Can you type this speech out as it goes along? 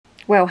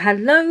Well,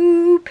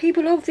 hello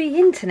people of the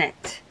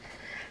internet.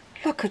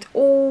 Look at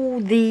all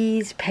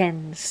these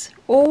pens,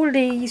 all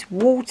these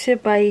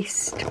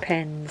water-based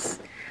pens.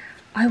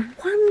 I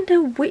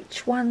wonder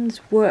which ones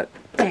work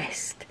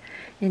best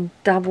in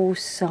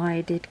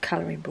double-sided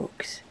colouring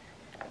books.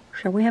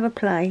 Shall we have a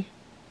play?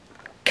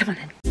 Come on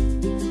in.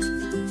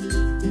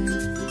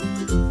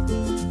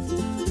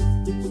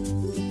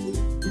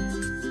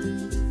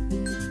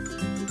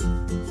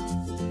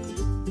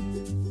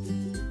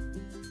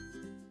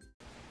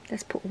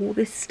 Let's put all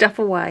this stuff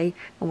away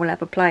and we'll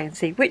have a play and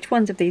see which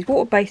ones of these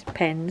water-based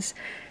pens,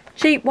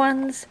 cheap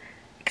ones,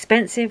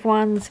 expensive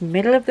ones,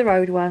 middle of the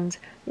road ones,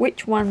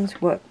 which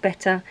ones work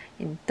better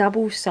in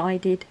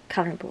double-sided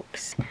colouring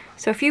books.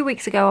 So a few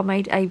weeks ago I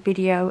made a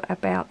video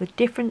about the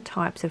different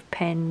types of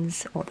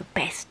pens, or the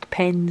best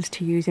pens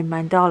to use in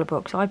mandala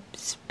books. I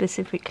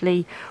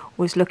specifically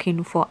was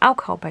looking for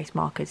alcohol-based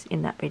markers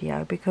in that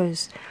video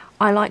because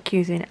I like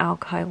using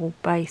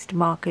alcohol-based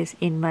markers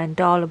in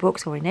mandala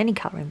books, or in any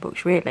colouring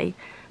books really,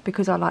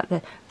 because I like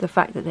the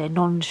fact that they're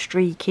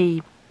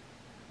non-streaky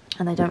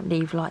and they don't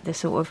leave like the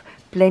sort of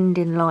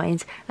blending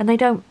lines, and they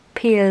don't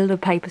peel the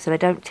paper, so they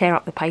don't tear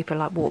up the paper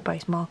like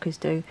water-based markers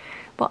do.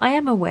 But I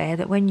am aware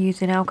that when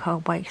using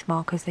alcohol-based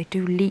markers they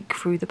do leak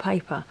through the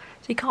paper,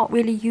 so you can't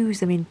really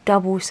use them in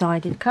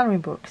double-sided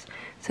colouring books.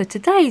 So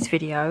today's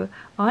video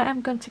I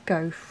am going to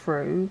go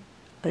through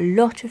a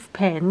lot of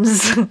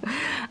pens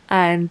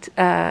and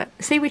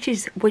see which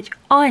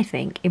I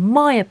think, in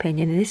my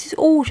opinion, and this is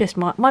all just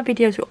my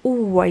videos are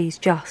always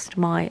just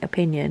my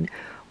opinion,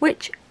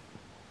 which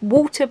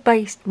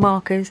water-based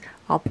markers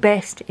are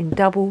best in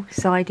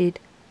double-sided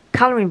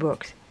colouring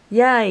books.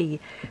 Yay!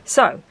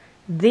 So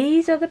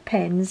these are the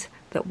pens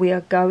that we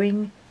are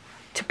going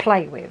to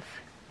play with.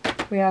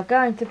 We are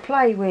going to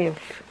play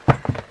with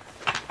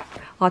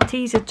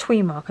Arteza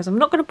Twee markers. I'm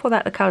not going to pull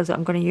out the colours that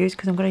I'm going to use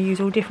because I'm going to use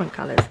all different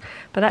colours.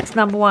 But that's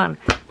number one,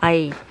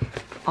 a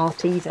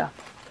Arteza.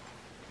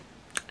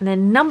 And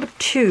then number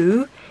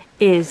two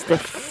is the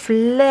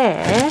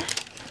Flair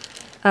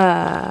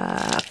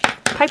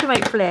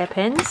Papermate Flair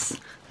pens.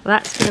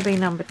 That's going to be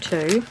number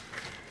two.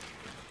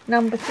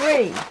 Number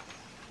three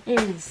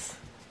is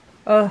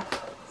a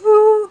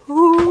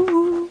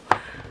hoo-hoo.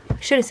 I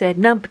should have said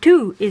number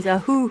two is a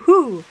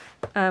hoo-hoo.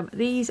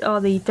 These are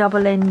the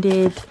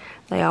double-ended.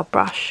 They are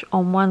brush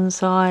on one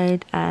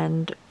side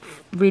and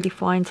really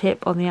fine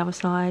tip on the other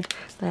side.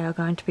 They are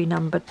going to be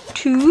number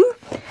two.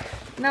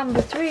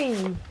 Number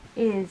three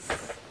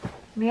is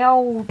my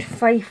old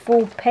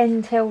faithful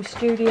Pentel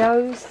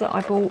Studios that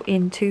I bought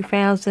in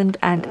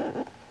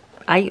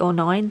 2008 or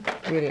 9,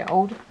 really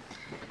old.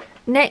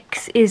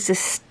 Next is the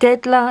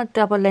Staedtler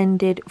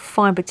double-ended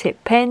fibre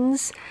tip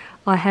pens.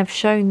 I have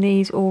shown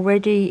these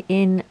already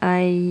in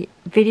a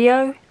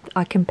video.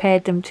 I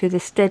compared them to the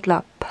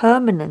Staedtler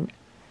permanent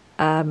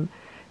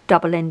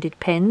double-ended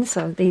pens,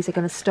 so these are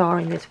going to star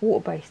in this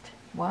water-based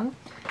one.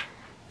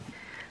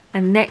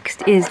 And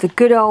next is the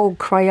good old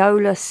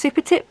Crayola Super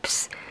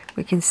Tips.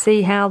 We can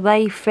see how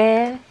they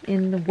fare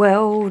in the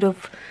world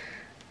of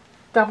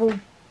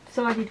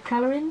double-sided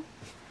colouring.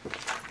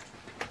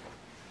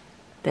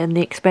 Then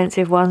the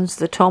expensive ones,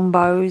 the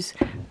Tombos,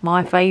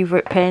 my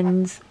favourite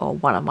pens, or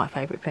one of my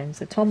favourite pens,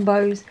 the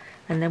Tombos.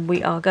 And then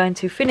we are going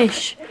to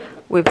finish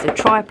with the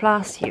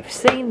Tri-Plus. You've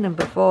seen them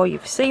before,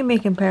 you've seen me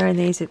comparing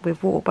these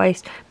with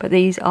water-based, but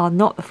these are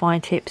not the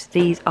fine tips,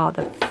 these are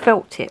the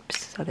felt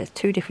tips. So there's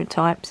two different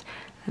types,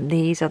 and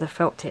these are the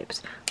felt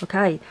tips.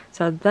 Okay,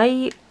 so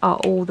they are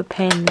all the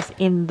pens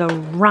in the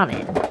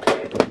running.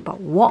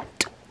 But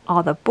what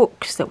are the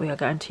books that we are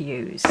going to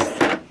use?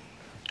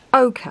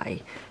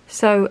 Okay,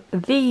 so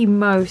the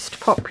most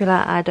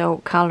popular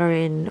adult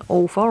colouring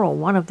author, or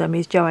one of them,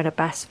 is Joanna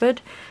Basford,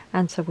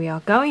 and so we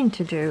are going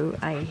to do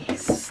a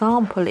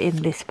sample in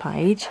this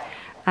page.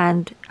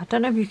 And I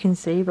don't know if you can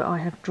see, but I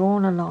have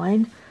drawn a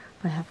line.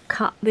 I have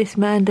cut this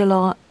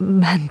mandala.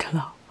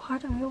 Why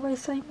do I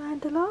always say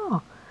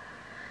mandala?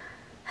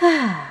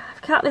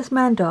 I've cut this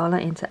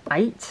mandala into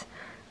 8.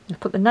 I've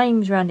put the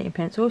names around it in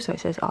pencil, so it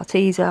says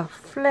Arteza,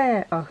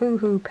 Flair,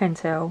 Hoo-Hoo,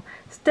 Pentel,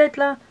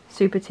 Staedtler,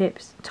 Super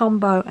Tips,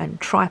 Tombow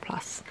and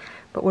Tri-Plus.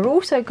 But we're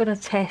also going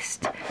to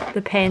test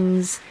the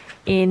pens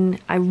in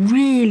a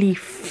really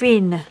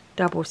thin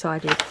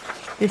double-sided.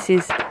 This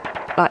is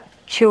like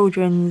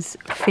children's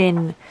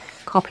thin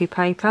copy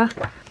paper.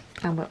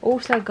 And we're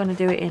also going to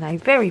do it in a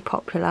very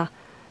popular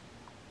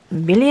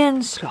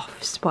Million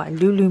Sloths by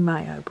Lulu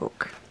Mayo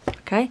book.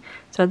 Okay,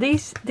 so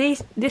this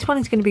one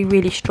is going to be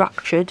really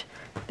structured.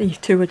 These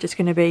two are just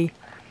going to be,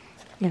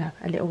 you know,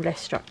 a little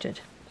less structured.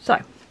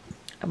 So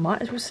I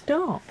might as well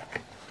start.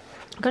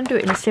 I'm going to do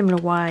it in a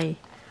similar way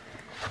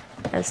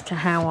as to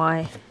how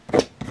I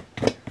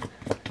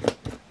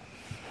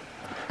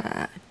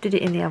did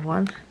it in the other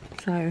one.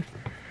 So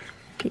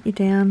get you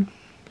down.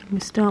 We'll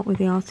start with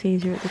the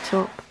Arteza at the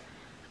top.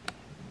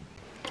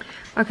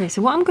 Okay,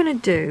 so what I'm going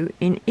to do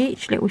in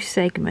each little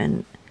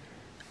segment,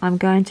 I'm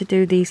going to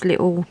do these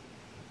little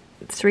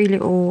 3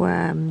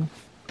 little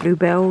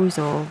bluebells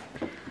or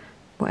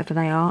whatever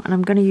they are, and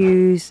I'm going to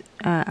use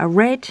a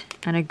red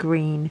and a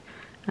green.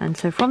 And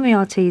so from the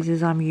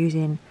Artisas I'm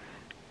using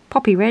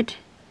poppy red,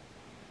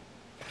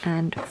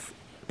 and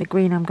the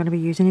green I'm going to be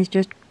using is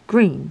just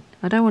green.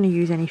 I don't want to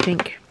use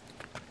anything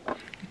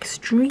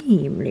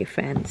extremely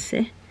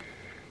fancy.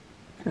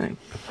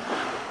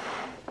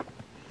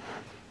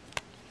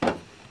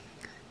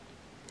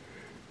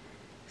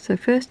 So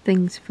first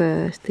things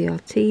first, the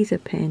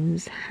Artisa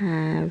pens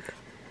have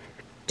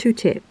two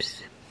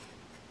tips.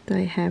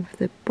 They have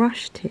the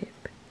brush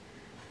tip,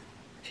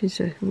 which is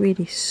a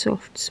really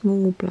soft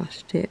small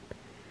brush tip,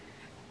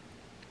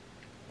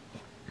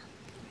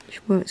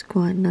 which works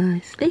quite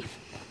nicely.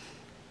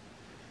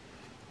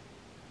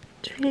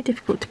 It's really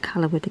difficult to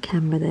colour with the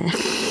camera there.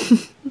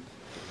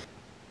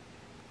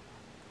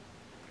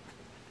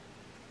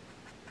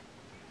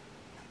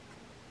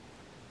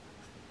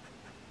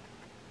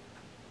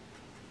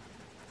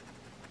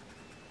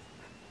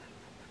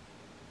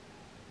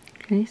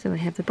 Okay, so they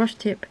have the brush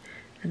tip,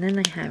 and then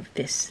they have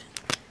this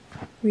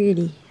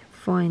really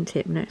fine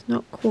tip. Now it's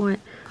not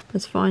quite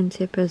as fine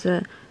tip as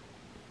a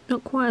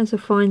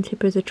fine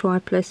tip as a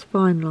triplus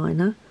fine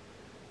liner,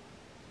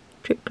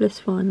 triplus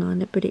fine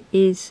liner, but it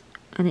is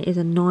a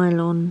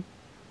nylon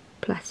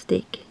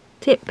plastic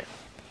tip.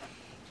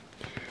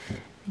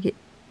 You get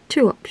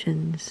two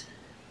options.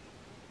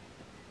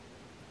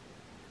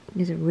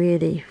 It's a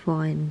really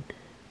fine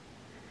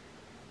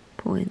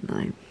point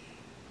though.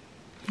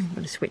 I'm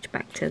going to switch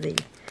back to the...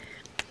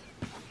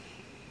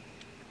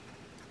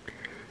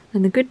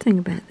 And the good thing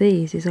about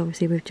these is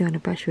obviously with Joanna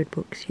Bashwood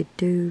books you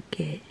do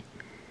get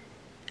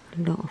a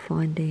lot of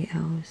fine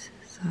details,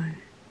 so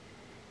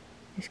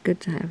it's good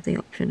to have the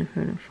option of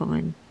having a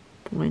fine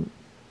point.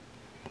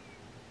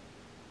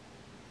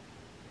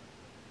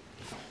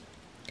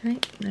 Okay,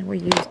 now we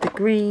use the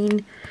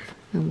green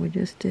and we'll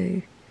just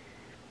do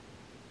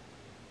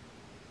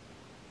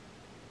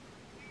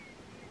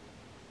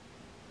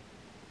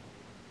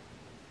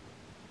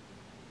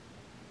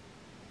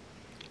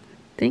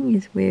thing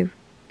is with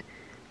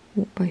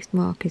water-based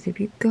markers, if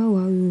you go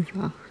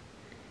over,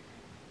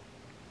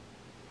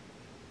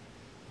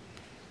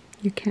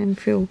 you can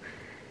feel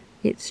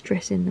it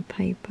stressing the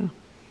paper,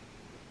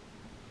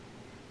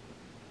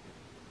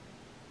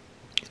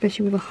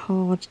 especially with a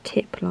hard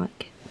tip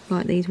like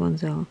these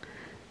ones are,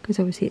 because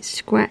obviously it's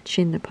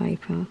scratching the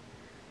paper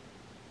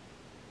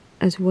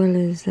as well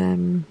as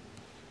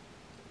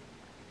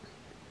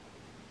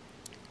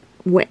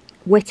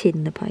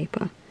wetting the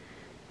paper.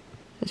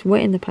 It's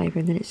wetting the paper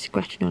and then it's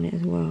scratching on it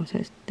as well,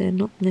 so they're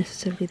not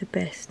necessarily the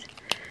best.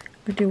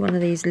 I'll do one of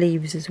these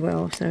leaves as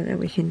well so that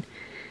we can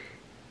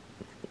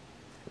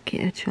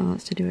get a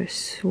chance to do a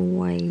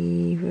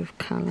swathe of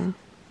colour,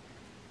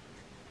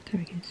 so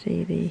we can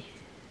see the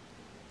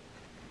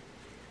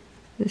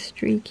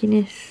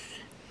streakiness.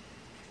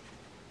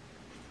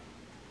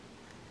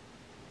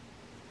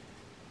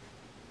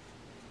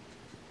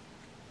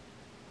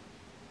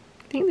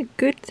 I think the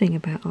good thing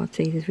about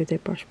Artisas with their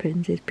brush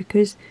pens is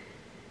because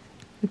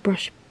the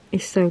brush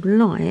is so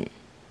light,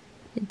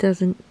 it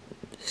doesn't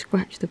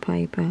scratch the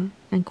paper,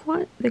 and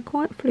they're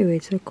quite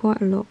fluid, so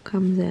quite a lot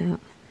comes out.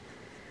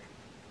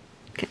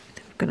 Okay,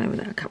 so we've gone over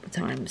that a couple of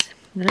times.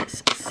 Now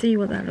let's see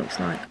what that looks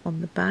like on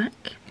the back.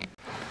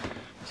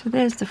 So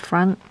there's the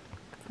front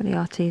for the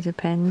Artisa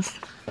pens,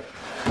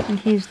 and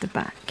here's the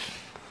back.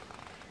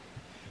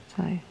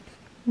 So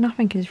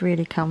nothing has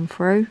really come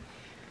through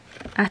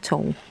at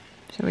all.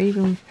 So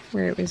even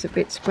where it was a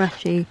bit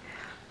scratchy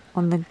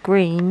on the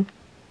green,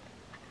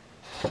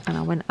 and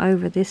I went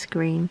over this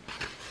green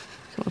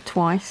sort of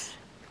twice,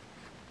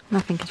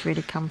 nothing has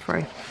really come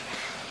through.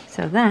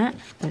 So that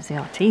was the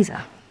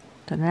Artisa.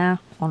 So now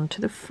on to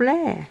the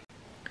Flair.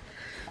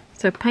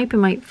 So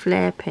Papermate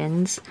Flair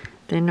pens,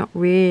 they're not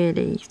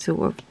really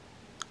sort of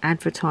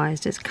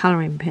advertised as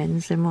colouring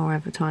pens, they're more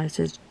advertised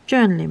as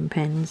journaling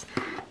pens.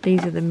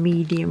 These are the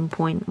medium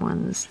point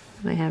ones.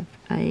 They have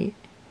a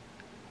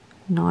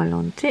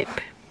nylon tip.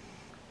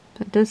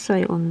 So it does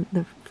say on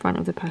the front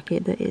of the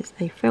packet that it's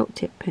a felt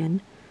tip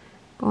pen,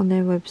 but on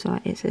their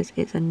website it says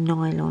it's a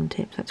nylon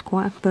tip, so it's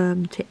quite a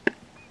firm tip.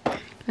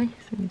 Okay,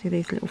 so we do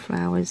these little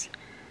flowers.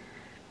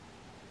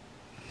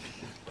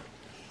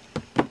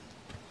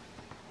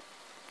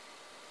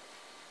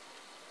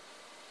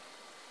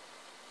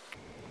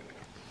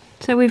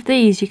 So with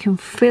these you can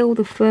feel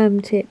the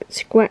firm tip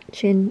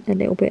scratching a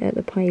little bit at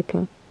the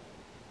paper.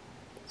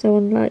 So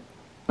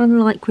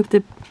unlike with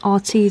the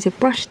Artisa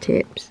brush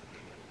tips,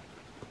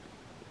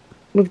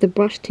 with the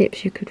brush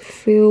tips you could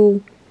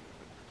feel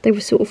they were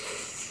sort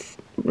of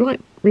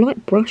like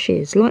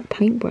brushes, like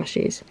paint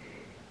brushes.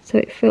 So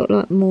it felt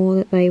like more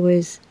that they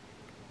was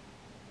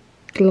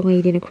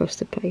gliding across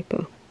the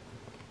paper.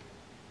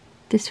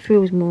 This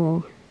feels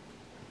more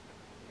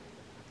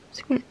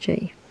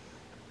scratchy,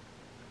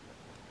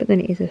 but then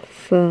it is a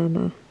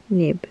firmer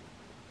nib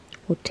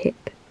or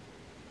tip.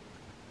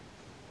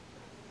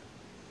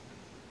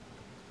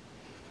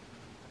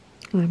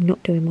 I'm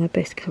not doing my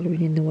best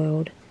colouring in the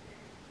world,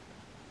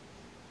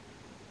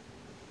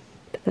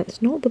 but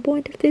that's not the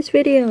point of this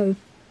video.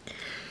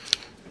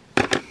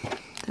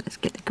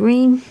 get the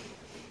green.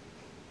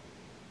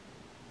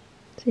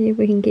 See if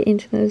we can get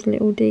into those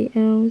little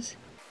details.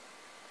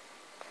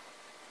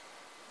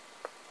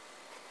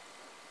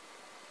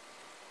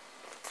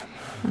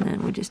 And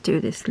then we'll just do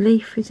this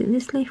leaf. Is it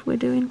this leaf we're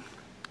doing?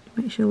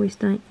 Make sure we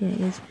stay, yeah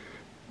it is.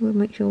 We'll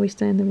make sure we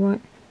stay in the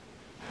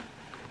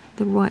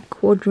right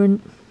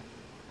quadrant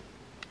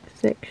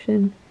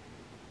section.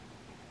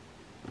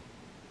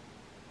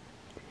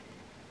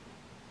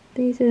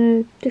 These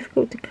are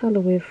difficult to colour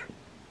with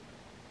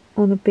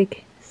on a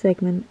big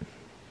segment.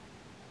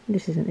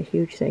 This isn't a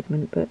huge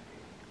segment, but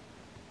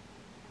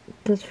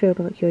it does feel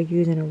like you're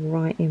using a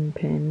writing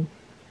pen,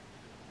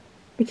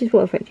 which is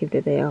what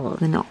effectively they are.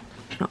 They're not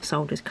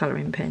sold as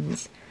colouring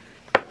pens.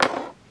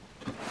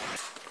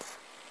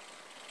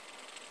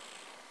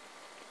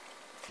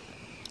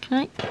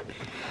 Okay,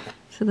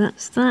 so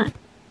that's that.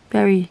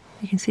 You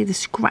can see the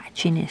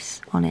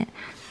scratchiness on it.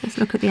 Let's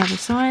look at the other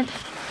side.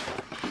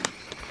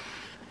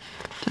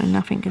 So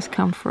nothing has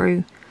come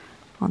through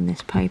on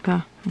this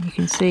paper, and you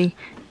can see,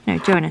 you know,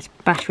 Jonas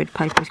Bashwood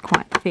paper is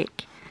quite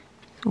thick.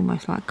 It's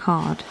almost like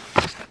card.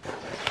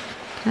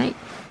 Okay,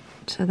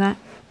 so that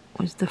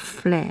was the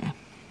flare.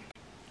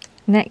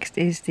 Next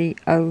is the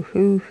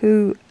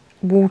Ohuhu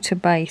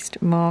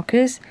water-based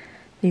markers.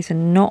 These are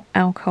not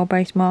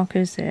alcohol-based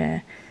markers.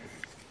 They're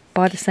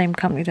by the same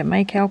company that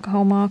make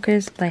alcohol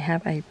markers. They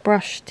have a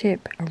brush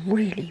tip, a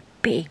really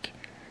big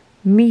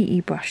meaty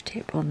brush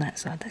tip on that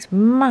side. That's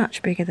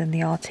much bigger than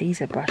the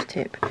Arteza brush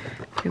tip.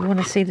 If you want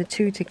to see the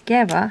two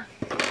together,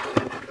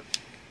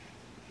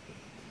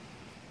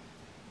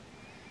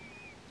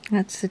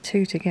 that's the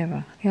two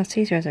together. The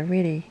Arteza has a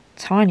really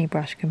tiny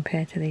brush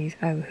compared to these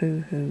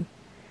Ohuhu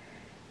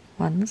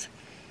ones.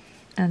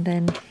 And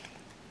then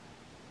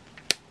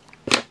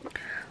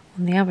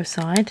on the other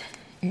side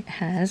it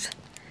has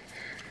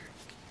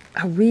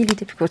a really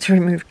difficult to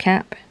remove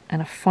cap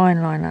and a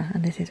fine liner,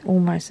 and this is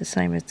almost the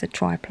same as the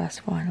Tri Plus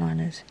fine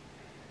liners.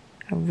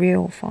 A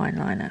real fine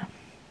liner.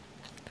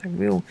 A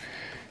real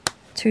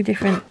two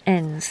different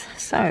ends.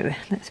 So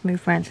let's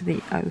move round to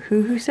the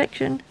Ohuhu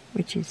section,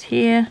 which is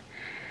here,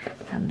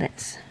 and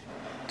let's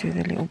do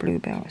the little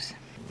bluebells.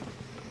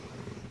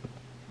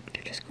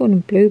 I've just called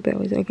them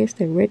bluebells. I guess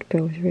they're red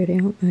bells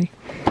really, aren't they?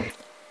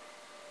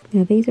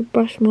 Now these are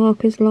brush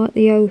markers like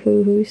the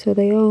Ohuhu, so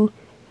they are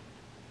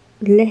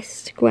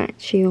less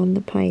scratchy on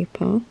the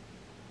paper.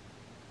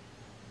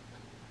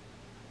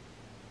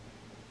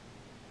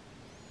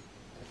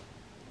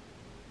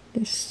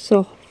 They're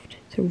soft.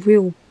 It's a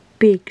real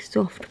big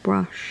soft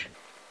brush.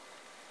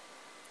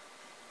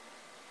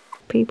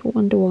 People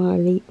wonder why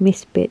I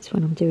miss bits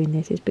when I'm doing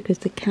this. It's because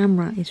the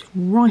camera is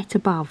right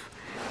above,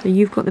 so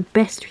you've got the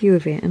best view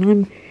of it, and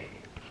I'm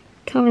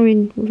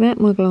colouring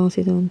without my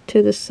glasses on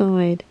to the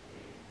side,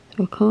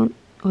 so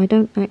I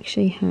don't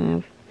actually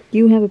have,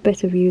 you have a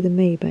better view than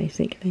me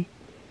basically.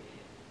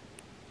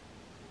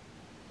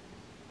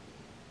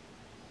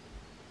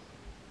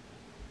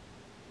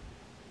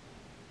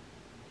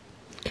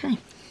 Okay,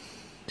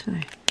 so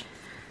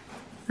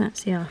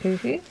that's the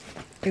Ohuhu.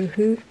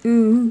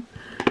 Ooh.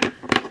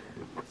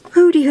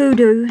 Hoody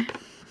hoodoo.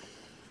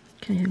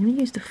 Okay, I'm going to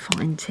use the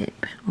fine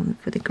tip on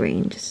for the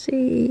green to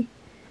see.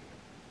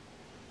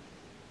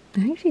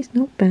 Actually, it's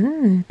not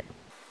bad.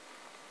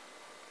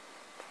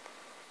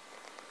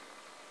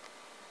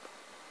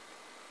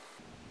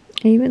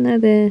 Even though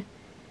they're,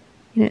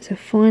 you know, it's a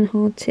fine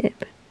hard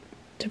tip,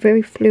 it's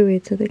very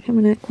fluid, so they're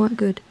coming out quite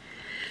good.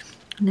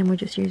 And then we'll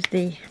just use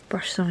the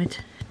brush side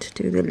to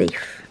do the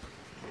leaf.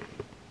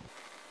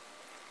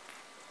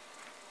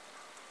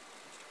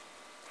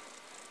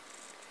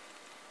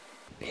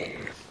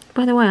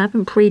 By the way, I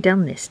haven't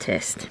pre-done this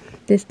test.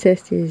 This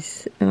test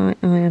is,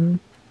 I'm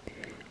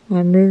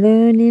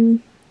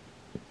learning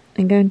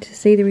and going to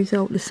see the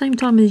result at the same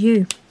time as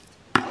you.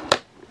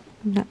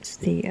 That's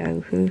the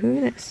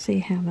Ohuhu. Let's see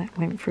how that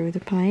went through the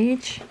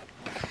page.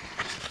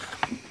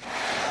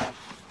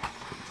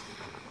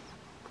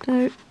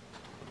 So,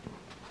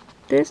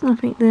 there's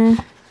nothing there.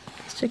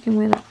 Just checking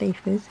where that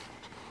leaf is.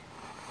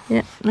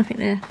 Yep, nothing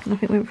there.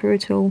 Nothing went through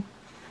at all.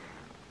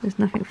 There's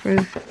nothing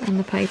through on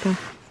the paper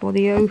for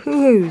the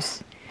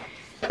Ohuhus.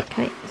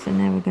 Okay, so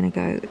now we're going to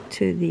go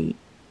to the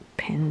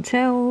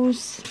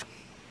Pentels.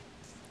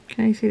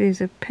 Okay, so there's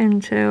a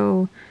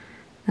Pentel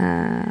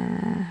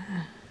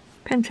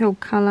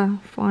colour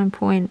fine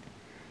point.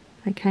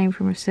 They came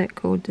from a set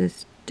called the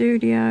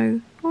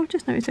Studio. Oh, I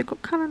just noticed they've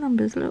got colour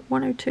numbers. Look,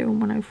 102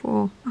 and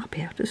 104. I'll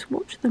be able to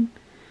swatch them.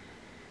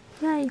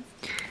 Yay!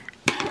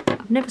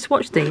 I've never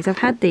swatched these. I've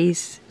had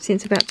these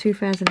since about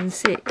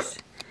 2006.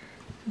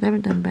 They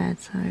haven't done bad.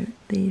 So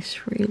these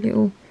three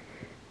little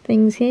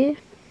things here.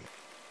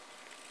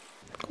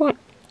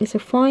 It's a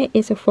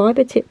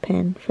fibre tip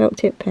pen, felt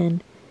tip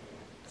pen.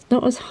 It's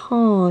not as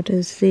hard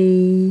as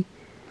the,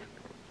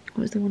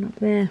 what was the one up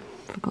there?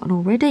 Forgotten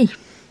already.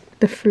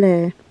 The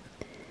Flare,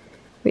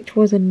 which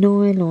was a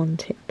nylon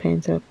tip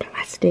pen, so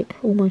plastic,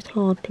 almost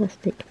hard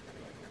plastic.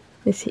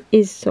 This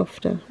is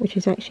softer, which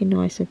is actually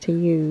nicer to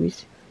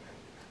use.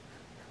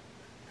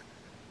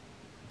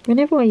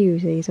 Whenever I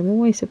use these, I'm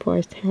always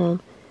surprised how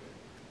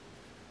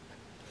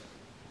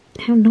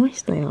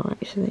nice they are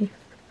actually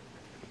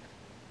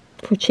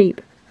for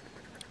cheap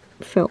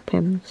felt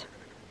pens.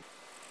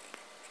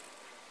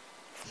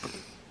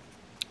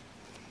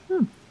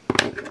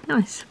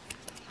 Nice.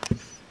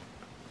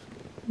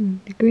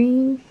 The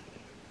green.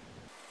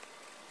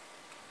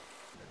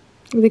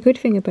 The good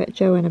thing about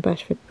Joanna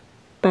Basford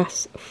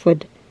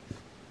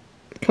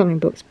colouring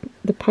books,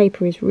 the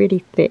paper is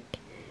really thick.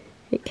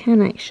 It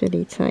can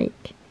actually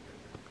take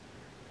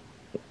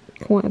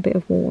quite a bit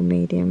of water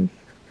medium,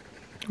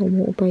 or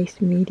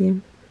water-based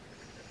medium.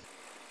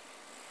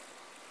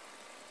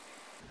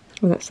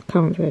 Well, that's the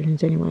current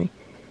versions anyway.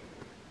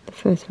 The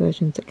first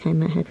versions that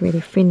came out had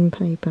really thin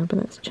paper, but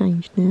that's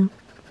changed now.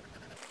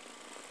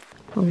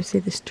 Obviously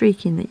the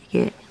streaking that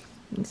you get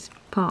is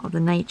part of the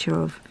nature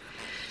of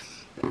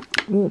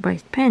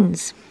water-based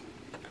pens.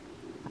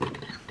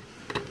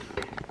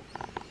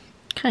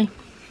 Okay,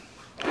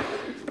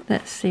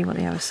 let's see what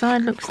the other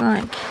side looks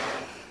like.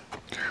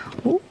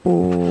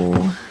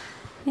 Ooh,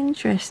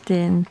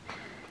 interesting.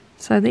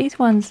 So these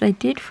ones, they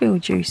did feel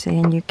juicy,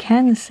 and you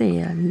can see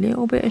a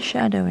little bit of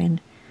shadowing.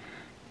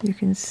 You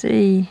can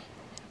see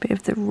a bit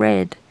of the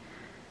red.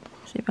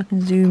 See if I can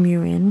zoom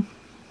you in.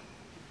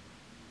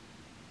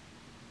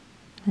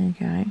 There you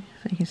go.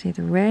 So you can see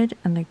the red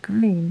and the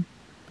green.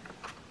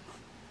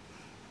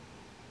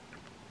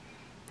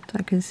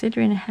 So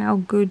considering how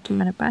good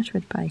Joanna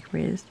Basford paper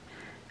is,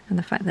 and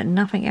the fact that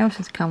nothing else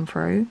has come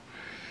through,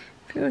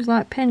 feels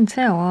like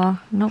Pentel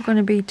are not going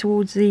to be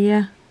towards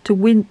the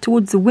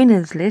towards the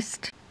winners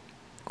list.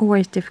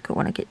 Always difficult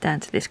when I get down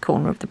to this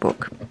corner of the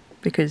book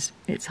because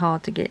it's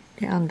hard to get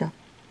it under.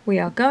 We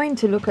are going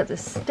to look at the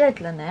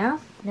Staedtler now.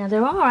 Now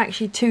there are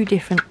actually two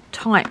different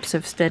types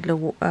of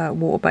Staedtler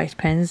water-based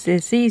pens.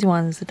 There's these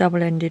ones, the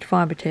double-ended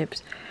fibre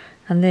tips,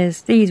 and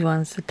there's these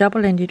ones, the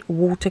double-ended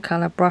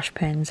watercolour brush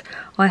pens.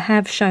 I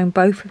have shown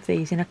both of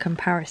these in a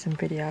comparison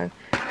video.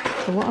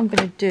 So what I'm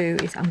going to do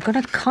is I'm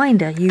going to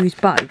kind of use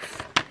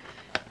both.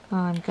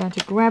 I'm going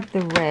to grab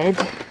the red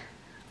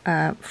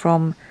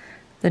from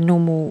the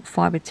normal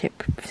fibre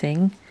tip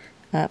thing,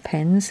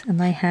 pens, and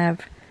they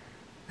have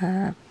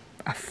a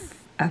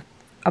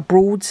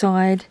broad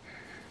side,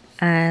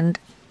 and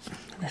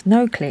there's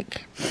no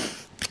click,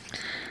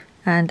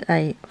 and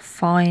a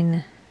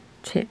fine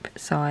tip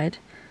side.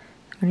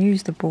 I'm going to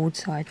use the broad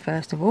side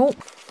first of all.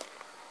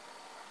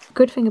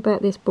 Good thing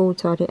about this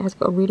broad side, it has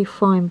got a really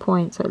fine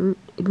point, so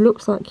it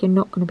looks like you're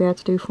not going to be able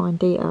to do fine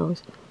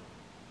details,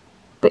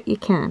 but you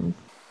can.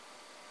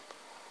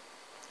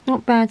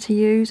 Not bad to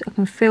use. I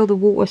can feel the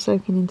water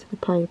soaking into the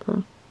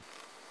paper.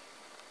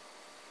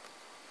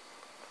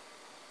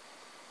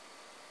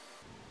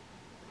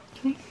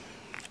 Okay.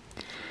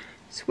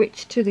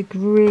 Switch to the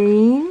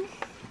green.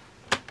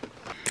 I'm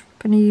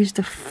going to use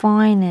the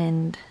fine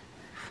end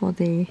for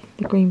the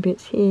green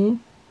bits here.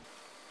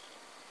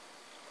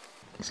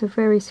 It's a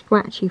very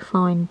scratchy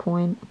fine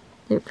point.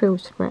 It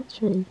feels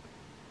scratchy.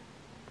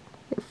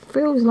 It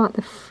feels like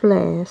the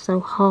flare,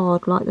 so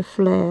hard like the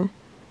flare,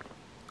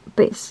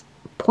 but it's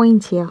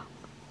pointier.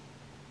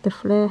 The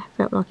flare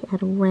felt like it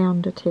had a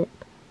rounder tip.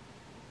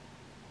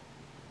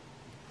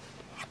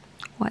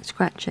 Quite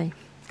scratchy.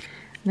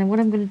 And then what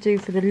I'm going to do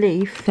for the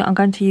leaf, I'm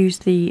going to use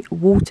the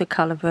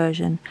watercolour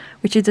version,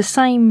 which is the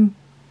same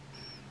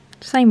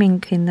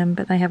ink in them,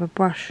 but they have a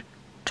brush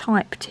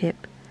type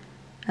tip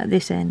at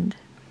this end.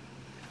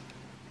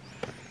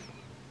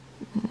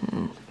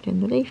 Put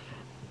in the leaf.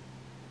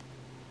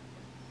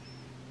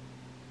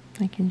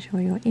 Making sure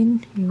you're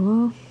in. You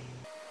are.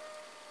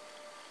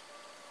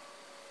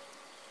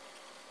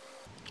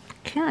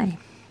 Okay.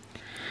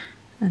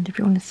 And if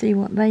you want to see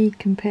what they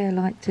compare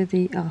like to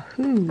the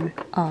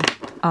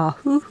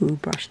Ahoo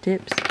brush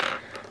tips,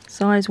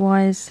 size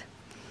wise,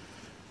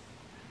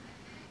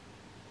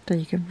 so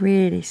you can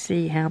really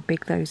see how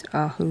big those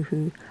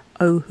Ahoo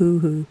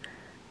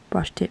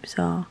brush tips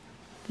are.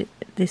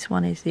 This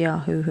one is the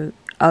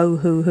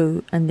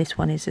Ahoo, and this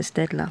one is the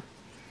Staedtler.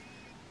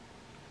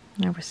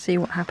 Now we'll see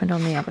what happened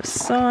on the other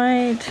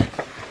side.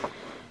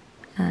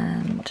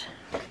 And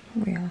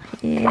we are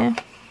here,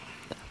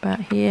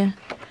 about here.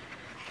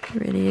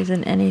 There really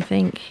isn't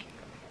anything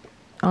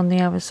on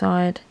the other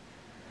side.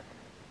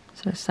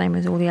 So same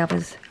as all the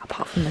others,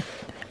 apart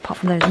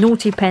from those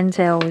naughty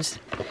Pentels.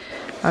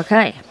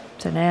 Okay,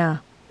 so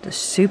now the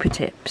super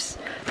tips.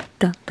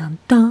 Dun dun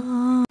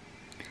dun.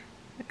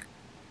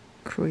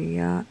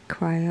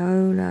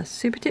 Crayola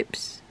super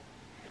tips.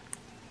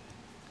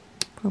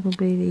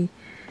 Probably the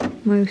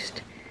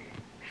most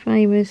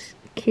famous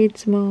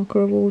kids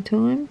marker of all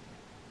time.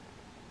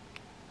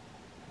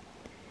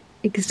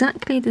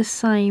 Exactly the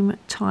same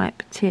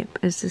type tip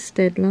as the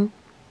Staedtler.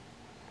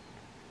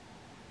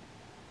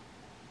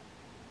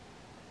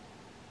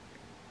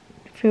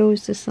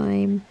 Feels the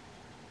same.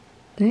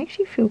 They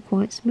actually feel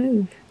quite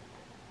smooth.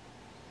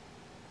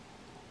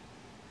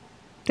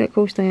 But of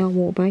course they are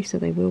water-based, so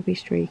they will be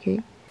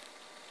streaky.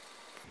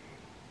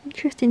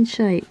 Interesting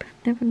shape.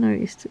 Never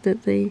noticed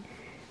that the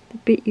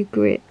bit you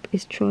grip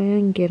is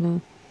triangular.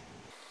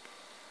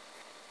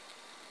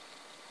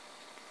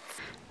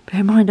 Bear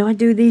in mind, I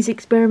do these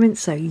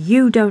experiments so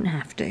you don't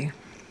have to.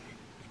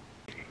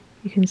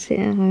 You can sit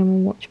at home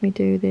and watch me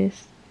do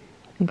this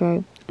and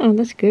go, oh,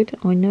 that's good.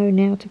 I know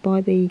now to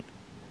buy the,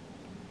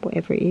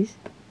 whatever it is,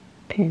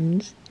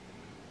 pens.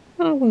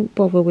 I won't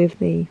bother with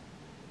the,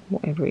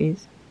 whatever it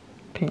is,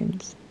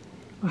 pens.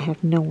 I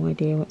have no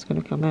idea what's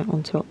going to come out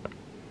on top.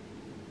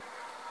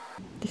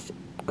 This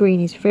green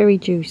is very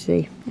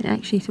juicy. It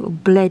actually sort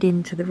of bled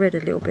into the red a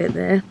little bit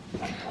there.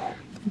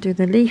 Do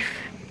the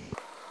leaf.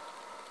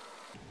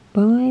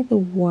 By the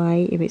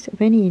way, if it's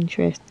of any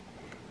interest,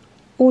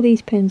 all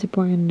these pens are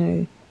brand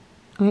new.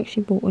 I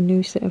actually bought a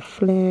new set of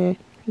Flair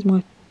because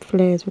my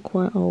Flairs were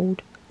quite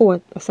old. Oh,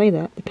 I say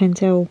that, the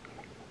Pentel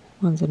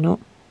ones are not.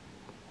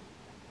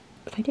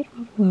 But they did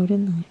rather well,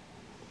 didn't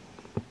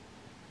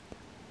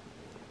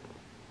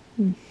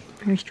they?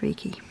 Very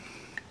streaky.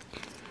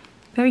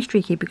 Very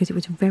streaky because it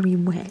was very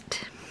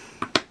wet.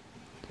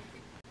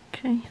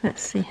 Okay,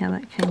 let's see how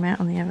that came out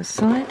on the other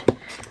side.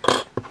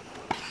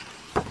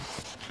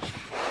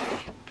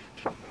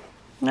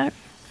 Nope,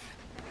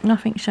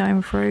 nothing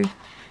showing through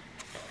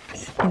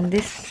in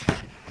this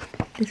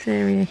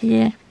area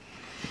here,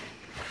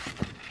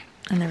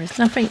 and there is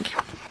nothing.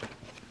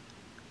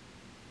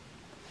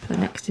 So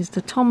next is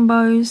the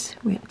Tombos,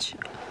 which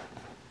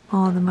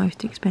are the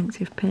most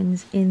expensive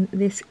pens in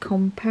this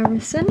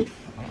comparison.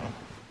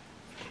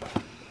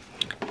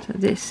 So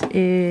this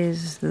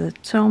is the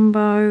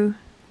Tombow,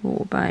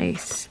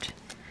 Waterbased,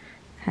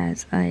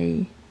 has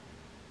a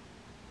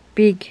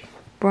big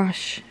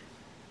brush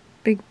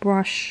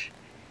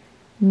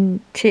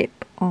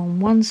tip on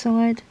one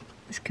side.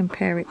 Let's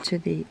compare it to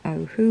the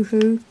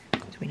Ohuhu,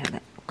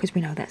 because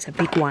we know that's a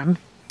big one.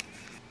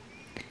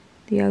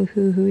 The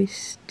Ohuhu is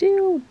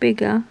still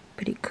bigger,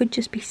 but it could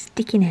just be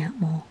sticking out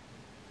more.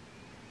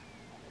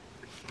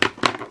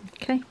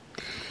 Okay,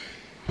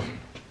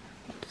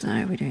 so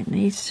we're doing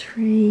these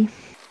three.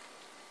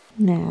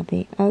 Now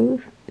the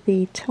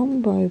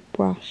Tombow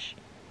brush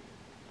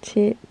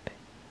tip.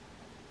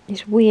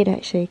 It's weird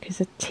actually because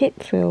the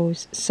tip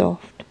feels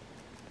soft,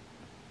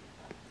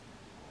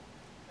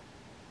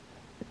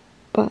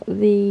 but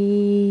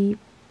it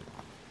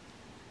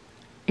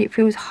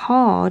feels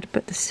hard,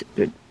 but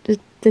the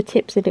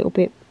tip's a little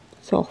bit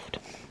soft.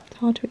 It's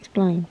hard to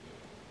explain.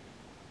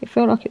 It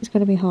felt like it was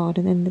going to be hard,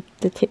 and then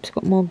the tip's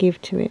got more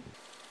give to it.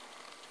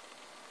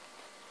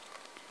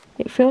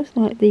 It feels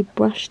like the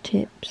brush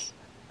tips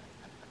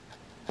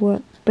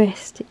work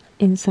best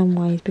in some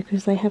ways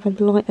because they have a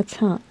lighter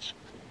touch.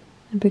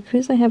 And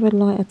because they have a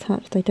lighter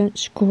touch, they don't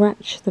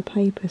scratch the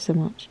paper so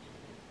much,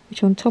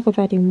 which on top of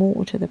adding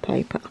water to the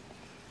paper,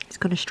 it's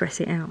going to stress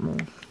it out more.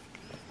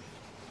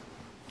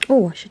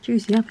 Oh, I should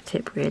use the other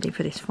tip really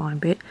for this fine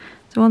bit.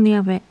 So on the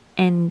other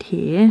end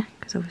here,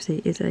 because obviously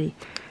it is a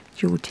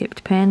dual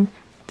tipped pen,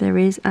 there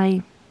is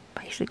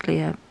basically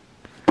a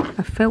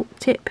felt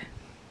tip.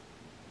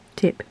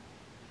 So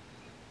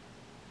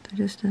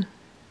just don't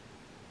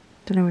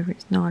know whether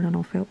it's nylon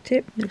or felt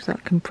tip. Looks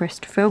like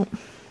compressed felt.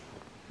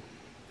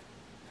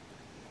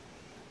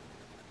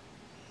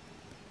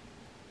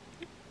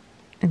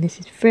 And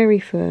this is very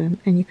firm,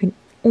 and you can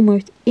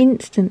almost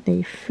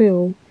instantly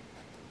feel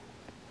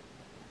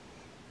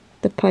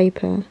the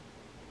paper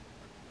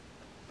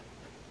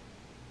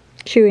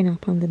chewing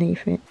up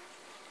underneath it.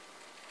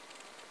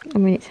 I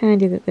mean, it's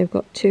handy that they've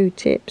got two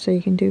tips so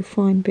you can do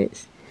fine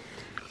bits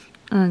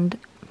and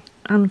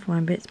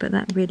unfine bits, but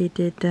that really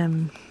did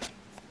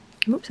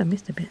oops, I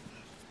missed a bit.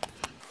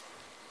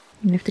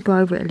 You have to go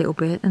over it a little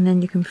bit and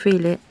then you can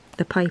feel it,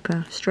 the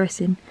paper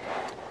stressing.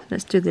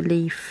 Let's do the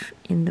leaf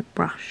in the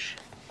brush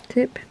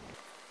tip.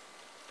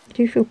 I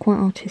do feel quite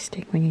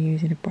artistic when you're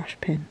using a brush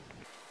pen,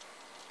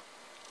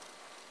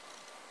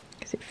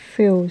 because it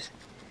feels,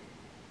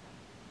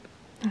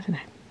 I don't know,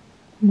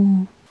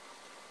 more.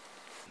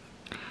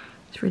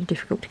 It's really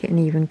difficult to get an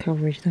even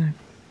coverage though.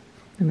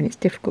 I mean, it's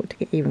difficult to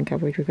get even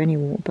coverage with any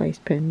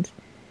water-based pens.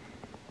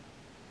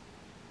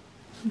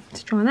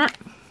 Let's try that.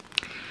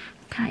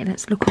 Okay,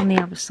 let's look on the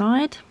other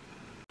side.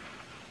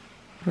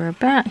 We're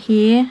about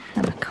here,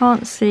 and I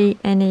can't see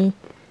any.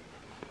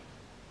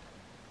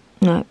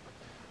 No,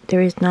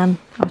 there is none.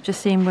 I was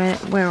just seeing where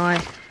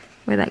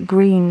that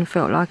green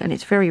felt like, and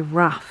it's very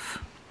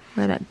rough.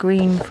 Where that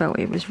green felt,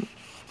 it was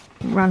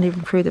running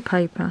through the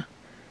paper.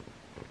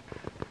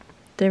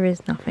 There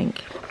is nothing.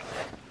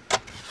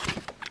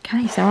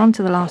 Okay, so on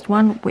to the last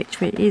one,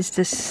 which is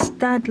the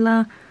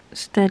Staedtler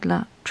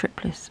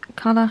Tripliss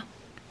Colour.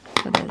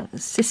 So the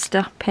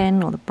sister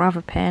pen or the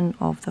brother pen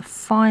of the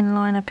fine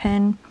liner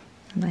pen,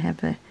 and they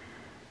have the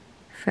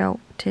felt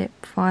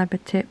tip, fibre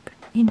tip.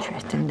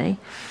 Interestingly,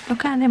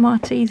 look how them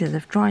Artesas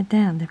have dried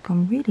down. They've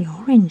gone really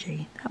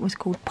orangey. That was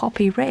called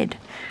poppy red.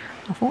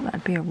 I thought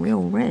that'd be a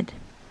real red.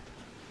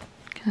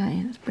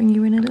 Okay, let's bring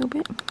you in a little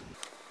bit.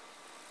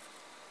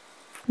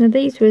 Now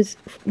these was,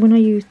 when I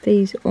used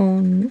these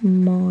on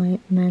my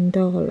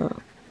mandala,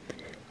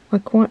 I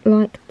quite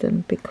liked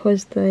them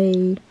because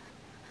they,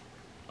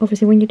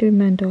 obviously when you're doing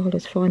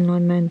mandalas, fine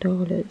line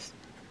mandalas,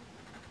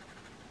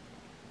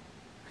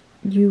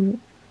 you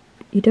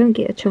you don't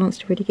get a chance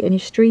to really get any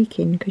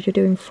streaking because you're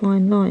doing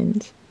fine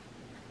lines.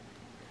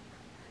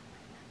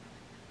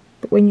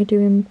 But when you're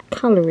doing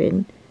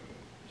colouring,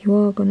 you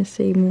are going to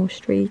see more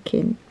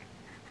streaking.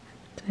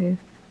 So,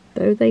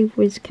 though they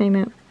always came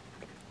out,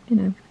 you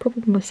know,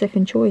 probably my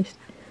second choice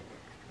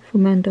for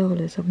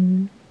mandalas.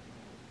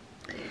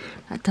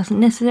 That doesn't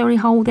necessarily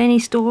hold any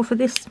store for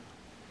this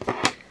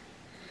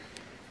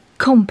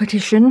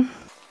competition.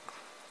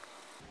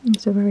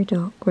 It's a very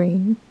dark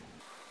green.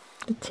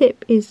 The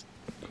tip is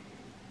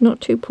not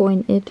too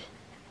pointed,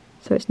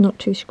 so it's not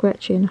too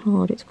scratchy and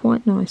hard. It's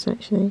quite nice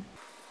actually.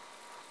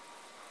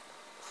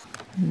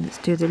 And let's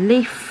do the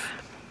leaf.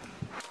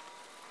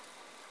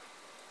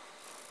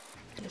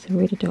 It's a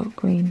really dark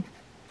green.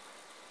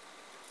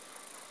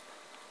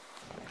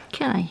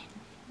 Okay,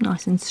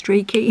 nice and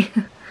streaky.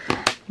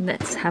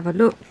 Let's have a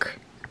look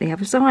at the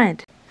other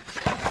side.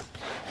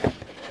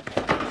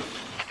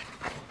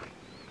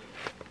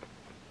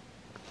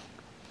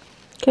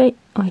 Okay,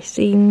 I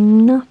see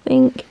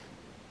nothing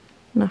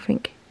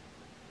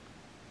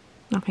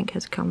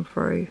has come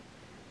through.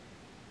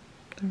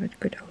 A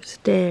good old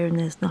stare and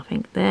there's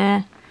nothing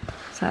there.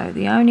 So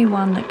the only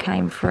one that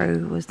came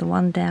through was the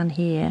one down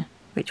here,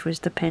 which was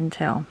the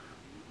Pentel.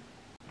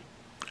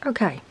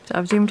 Okay, so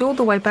I've zoomed all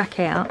the way back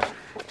out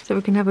so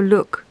we can have a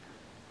look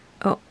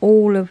at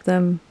all of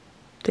them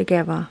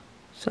together.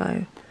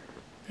 So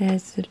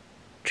there's the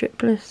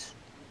triplets,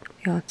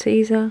 the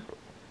Arteza,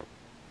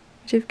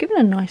 which have given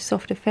a nice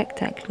soft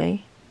effect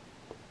actually.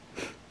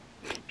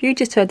 If you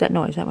just heard that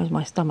noise, that was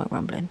my stomach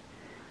rumbling.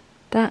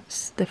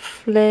 That's the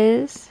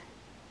flares.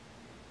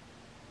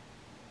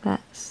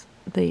 That's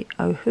the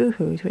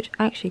Ohuhus, which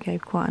actually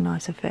gave quite a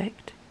nice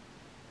effect.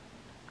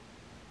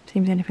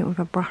 Seems anything with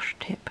a brush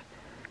tip.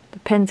 The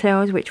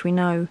Pentels, which we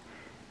know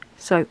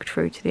soaked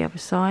through to the other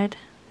side.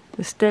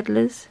 The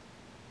Staedtlers,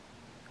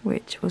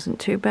 which wasn't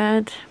too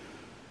bad.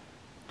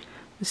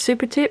 The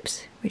Super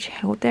Tips, which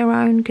held their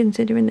own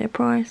considering their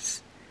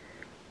price.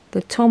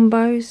 The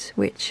Tombos,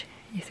 which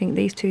you think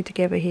these two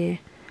together here,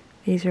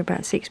 these are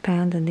about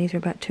 £6 and these are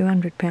about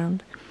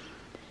 £200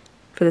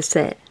 for the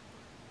set.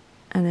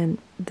 And then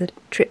the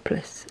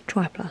triplus.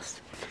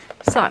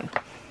 So,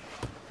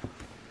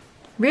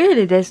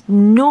 really there's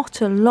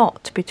not a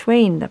lot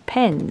between the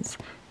pens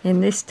in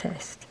this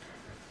test.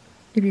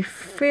 If you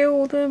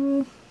feel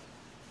them,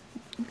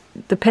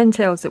 the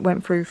Pentels that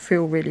went through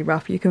feel really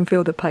rough. You can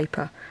feel the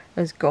paper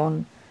has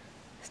gone.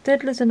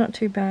 Staedtlers are not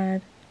too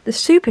bad. The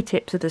Super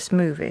Tips are the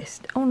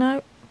smoothest. Oh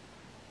no.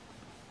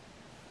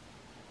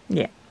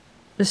 Yeah,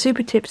 the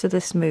Super Tips are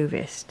the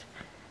smoothest.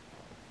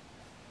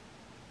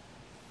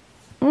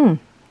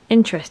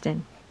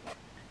 Interesting.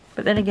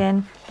 But then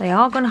again, they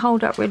are going to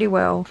hold up really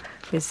well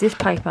because this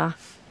paper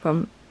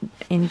from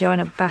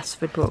Indiana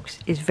Basford books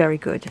is very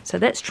good. So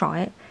let's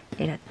try it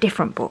in a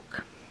different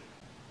book.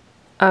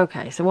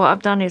 Okay, so what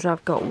I've done is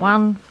I've got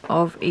one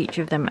of each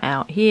of them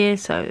out here.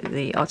 So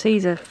the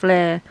Arteza,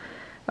 Flare,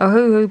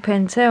 Ohuhu,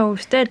 Pentel,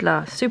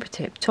 Staedtler, Super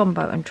Tip,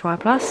 Tombow and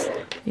Triplus.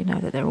 You know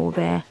that they're all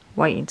there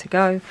waiting to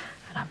go.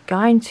 And I'm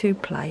going to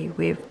play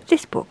with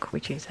this book,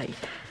 which is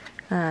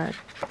a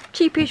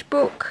cheapish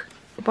book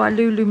by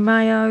Lulu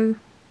Mayo.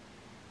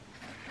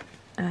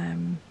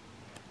 I'm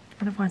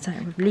going to find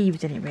something with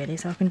leaves in it really,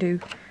 so I can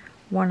do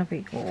one of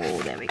each.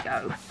 Oh, there we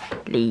go.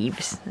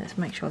 Leaves. Let's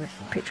make sure there's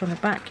a picture on the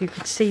back. You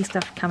could see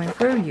stuff coming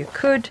through. You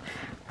could.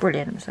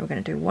 Brilliant. So we're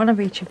going to do one of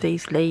each of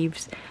these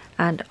leaves,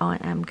 and I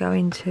am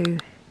going to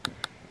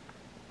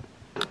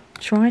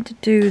try to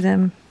do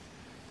them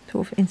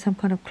sort of in some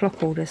kind of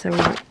clock order, so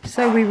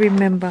we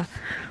remember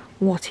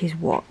what is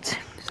what.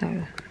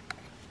 So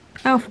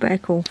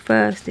alphabetical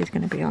first is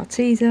going to be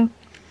Arteza.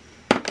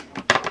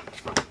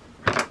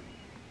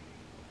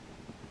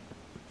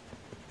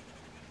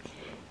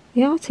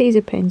 The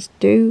Arteza pens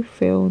do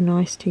feel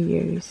nice to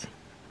use.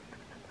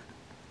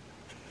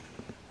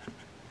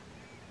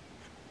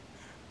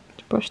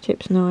 The brush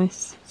tip's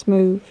nice,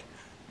 smooth.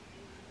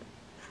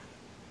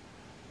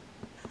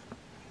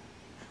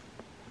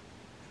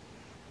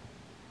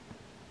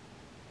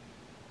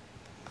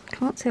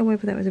 Can't tell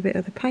whether that was a bit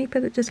of the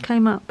paper that just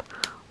came up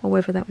or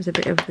whether that was a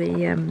bit of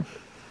the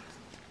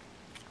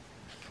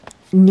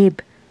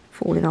nib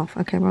falling off.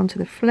 Okay, we're on to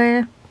the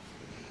Flare.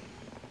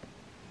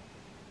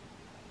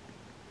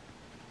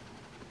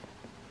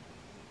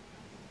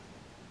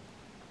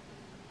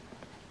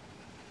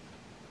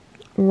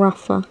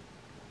 Rougher.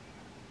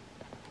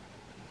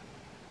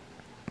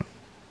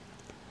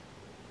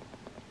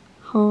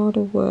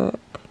 Harder work.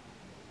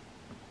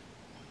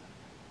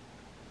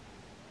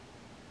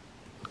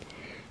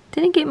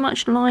 Didn't get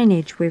much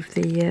lineage with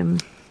the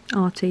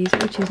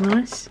Arteza, which is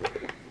nice.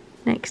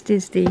 Next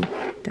is the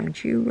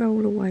Don't You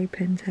Roll Away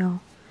Pentel.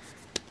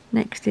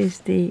 Next is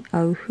the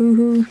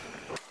Ohuhu.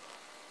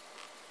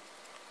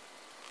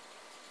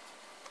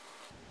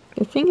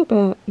 The thing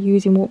about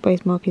using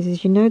water-based markers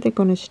is you know they're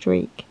going to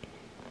streak.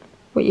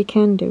 What you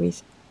can do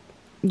is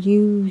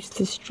use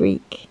the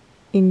streak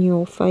in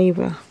your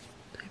favour.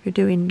 So if you're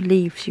doing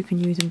leaves, you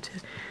can use them to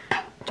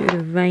do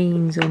the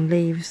veins on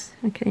leaves.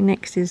 Okay,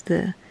 next is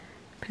the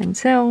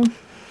Pencil.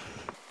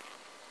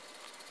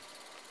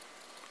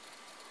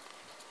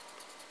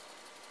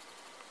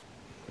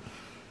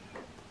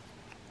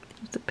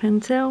 The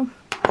pencil.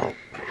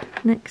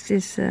 Next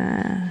is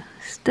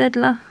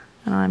Staedtler,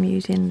 and I'm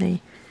using the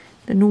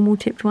normal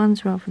tipped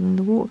ones rather than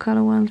the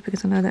watercolour ones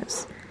because I know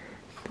that's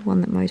the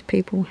one that most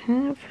people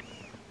have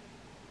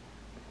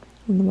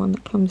and the one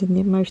that comes in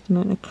the most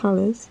amount of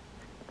colours.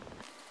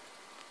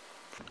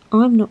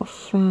 I'm not a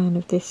fan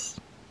of this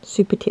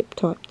super tip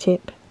type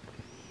tip.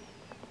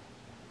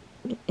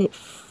 It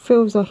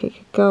feels like it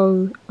could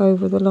go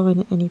over the line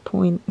at any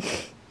point.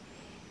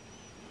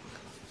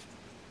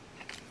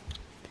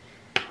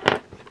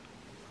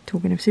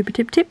 Talking of super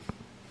tip,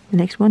 the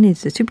next one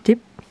is the super tip.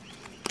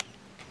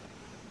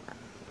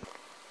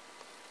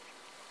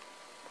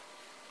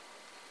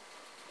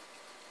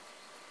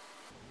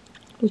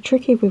 The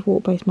tricky with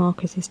water-based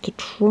markers is to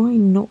try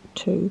not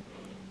to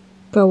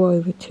go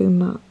over too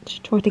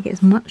much. Try to get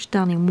as much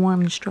done in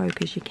one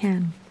stroke as you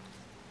can.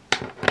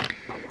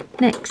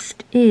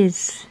 Next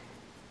is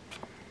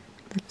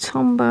the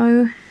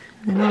Tombow,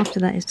 and then after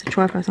that is the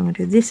Tri-Plus. I'm going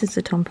to do this as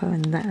the Tombow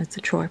and that as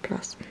the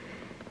Tri-Plus.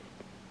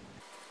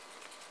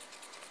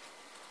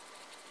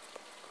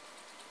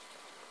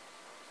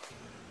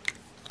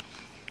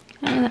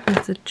 And that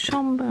is the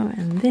Tombow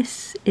and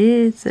this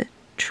is the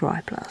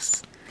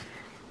Tri-Plus.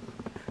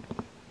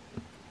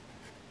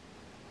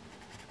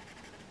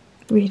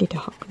 Really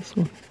dark, this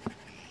one.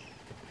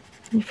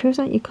 And it feels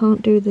like you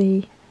can't do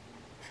the...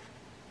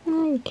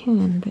 No, you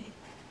can, but...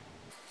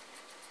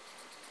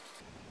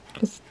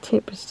 because the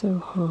tip is so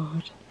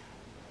hard.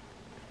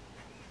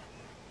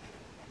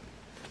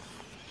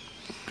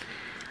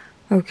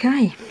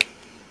 Okay.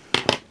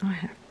 I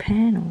have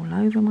pen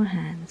all over my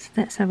hands.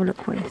 Let's have a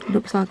look what it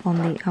looks like on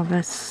the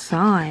other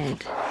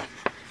side.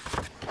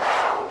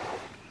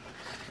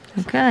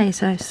 Okay,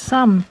 so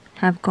some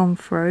have gone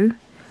through.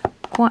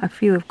 Quite a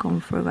few have gone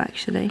through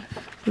actually.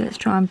 Let's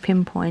try and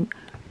pinpoint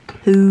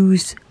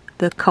who's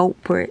the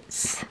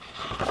culprits.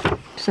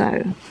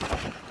 So,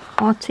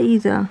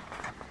 Arteza.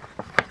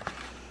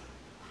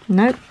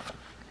 Nope.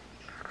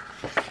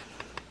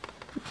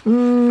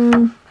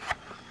 A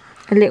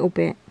little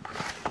bit.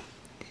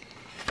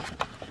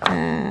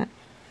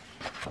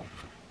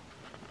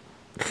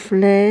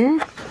 Flare.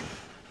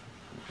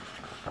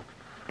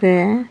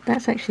 There.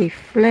 That's actually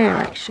flare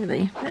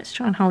actually. Let's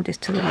try and hold this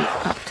to the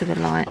up to the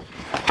light.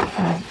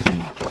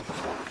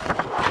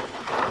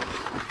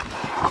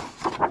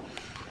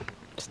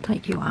 Just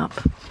take you up.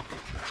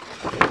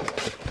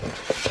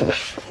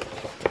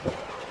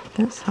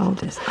 Let's hold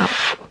this up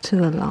to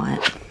the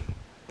light.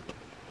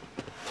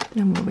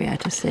 Then we'll be able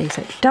to see.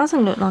 So it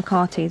doesn't look like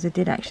Arteza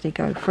did actually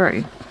go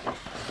through.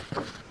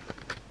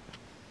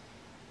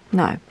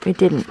 No, it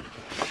didn't.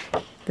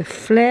 The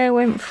flare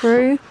went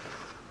through.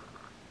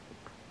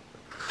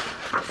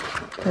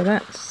 So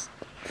that's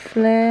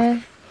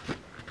flare.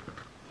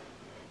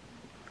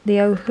 The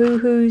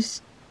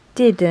Ohuhus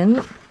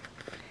didn't.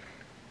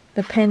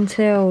 The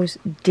Pentels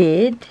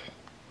did.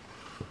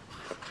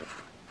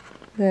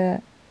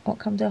 The, what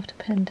comes after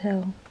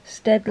Pentel?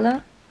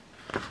 Staedtler.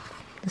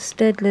 The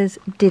Staedtlers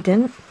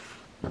didn't.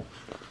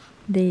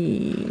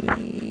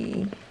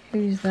 The,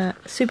 who's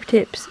that? Super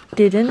Tips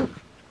didn't.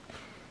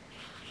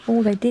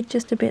 Oh, they did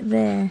just a bit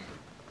there.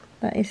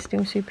 That is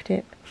still Super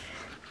Tip.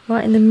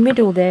 Right in the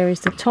middle there is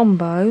the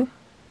Tombow,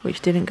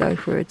 which didn't go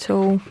through at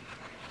all.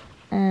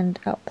 And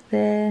up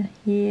there,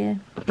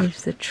 here,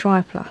 is the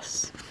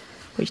Tri-Plus,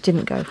 which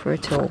didn't go through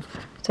at all.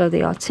 So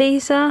the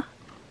Arteza,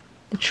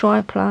 the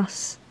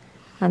Tri-Plus,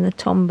 and the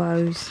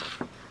Tombows,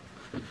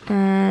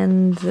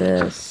 and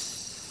the,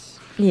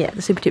 yeah,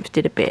 the Super Tips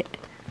did a bit.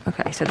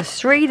 Okay, so the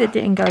three that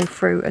didn't go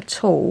through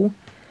at all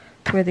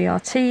were the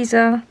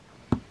Arteza,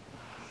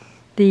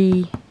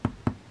 the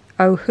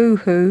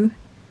Ohuhu,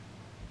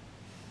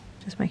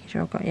 just making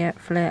sure I've got, yeah,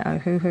 flare,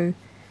 Ohuhu,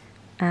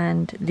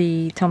 and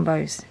the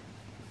Tombows.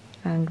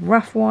 And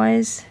rough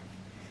wise,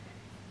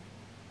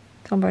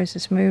 Tombow's the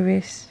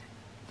smoothest.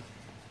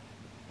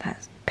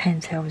 That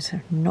Pentels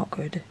are not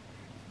good.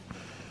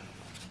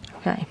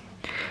 Okay,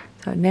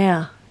 so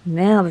now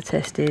the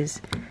test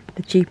is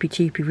the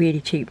cheapy,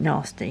 really cheap,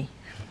 nasty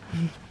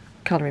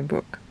colouring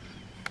book.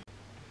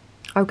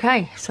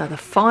 Okay, so the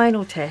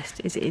final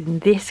test is in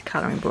this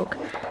colouring book.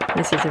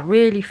 This is a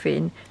really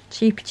thin,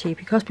 cheapy,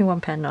 it cost me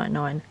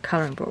 £1.99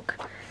 colouring book.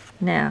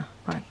 Now,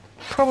 I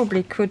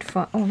probably could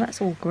find, oh,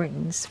 that's all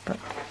greens, but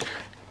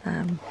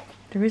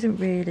there isn't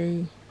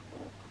really,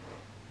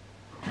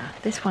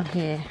 this one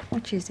here,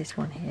 what is this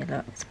one here?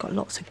 Look, it's got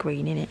lots of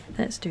green in it.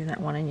 Let's do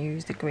that one and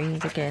use the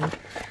greens again,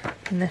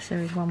 unless there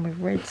is one with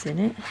reds in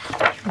it,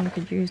 and we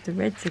could use the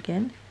reds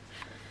again.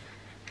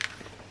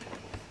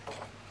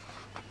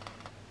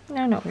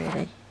 No, not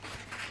really.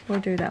 We'll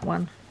do that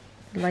one.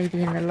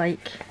 Lady in the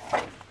Lake.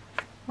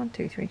 1,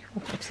 2, 3,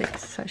 4, 5,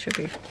 6. So it should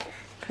be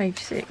page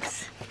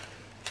 6.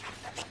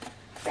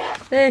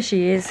 There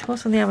she is.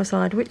 What's on the other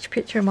side? Which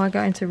picture am I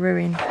going to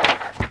ruin?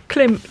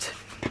 Klimt.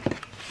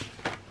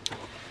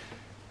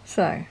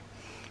 So,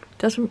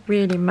 Doesn't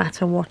really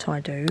matter what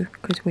I do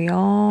because we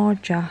are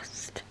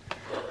just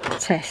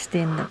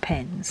testing the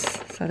pens.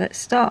 So let's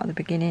start at the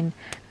beginning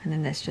and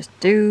then let's just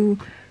do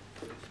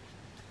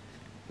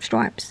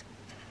stripes.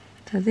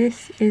 So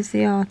this is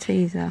the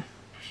Arteza.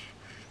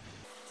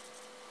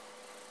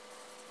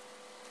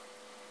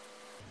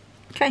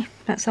 Okay,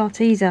 that's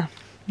Arteza.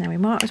 Now we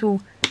might as well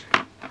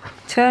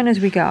turn as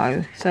we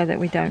go so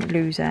that we don't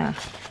lose our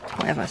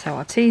whatever. So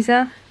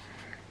Arteza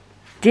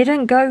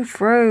didn't go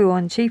through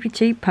on cheap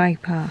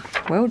paper.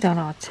 Well done,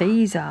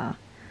 Arteza.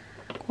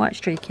 Quite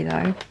streaky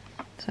though.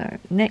 So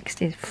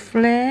next is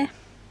Flare.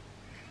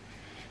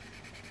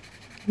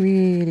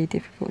 Really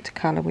difficult to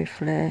colour with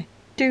Flare.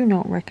 Do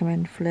not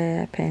recommend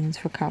Flare pens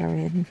for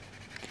colouring.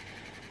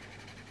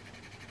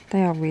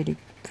 They are really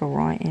for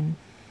writing.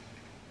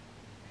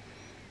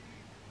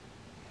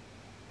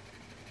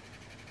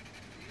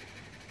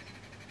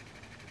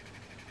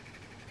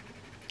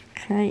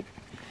 Okay,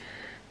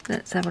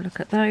 let's have a look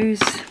at those.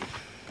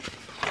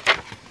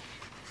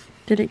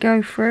 Did it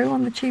go through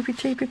on the cheapy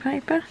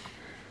paper?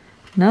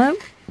 No.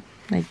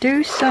 They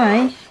do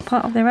say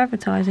part of their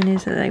advertising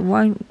is that they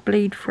won't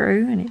bleed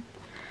through, and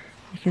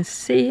you can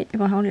see it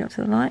if I hold it up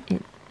to the light.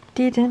 It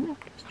didn't. I'm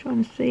just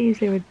trying to see, is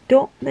there a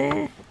dot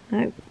there?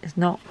 No, it's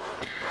not.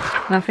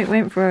 Nothing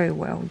went through.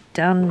 Well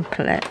done,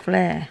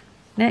 Flare.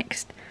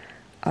 Next,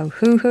 Oh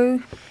Hoo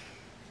Hoo.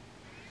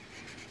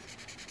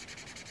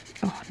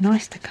 Oh,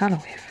 nice to colour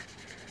with.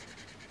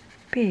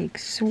 Big,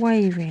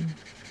 swaying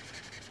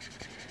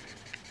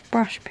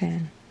brush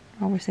pen.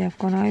 Obviously I've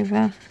gone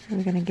over, so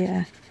we're going to get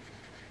a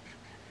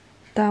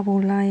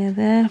double layer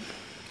there.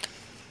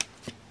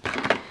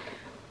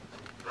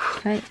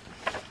 Okay,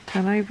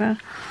 turn over.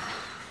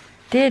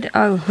 Did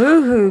Oh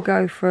Hoo Hoo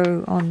go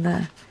through on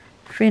the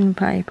thin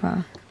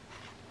paper?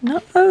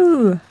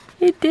 No,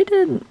 it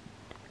didn't.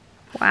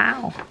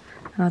 Wow.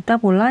 And I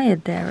double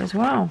layered there as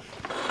well.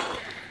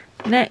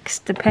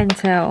 Next, the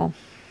Pentel.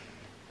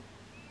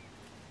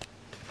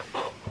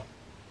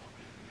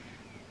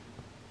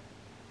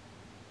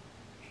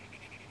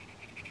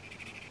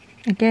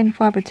 Again,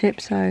 fibre tip,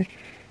 so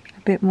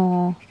a bit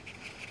more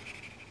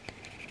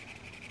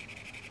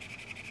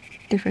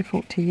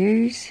difficult to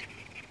use.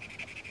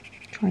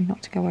 Try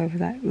not to go over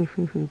that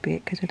ooh-hoo-hoo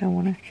bit because I don't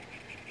want to.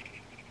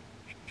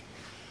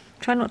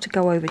 Try not to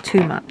go over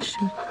too much.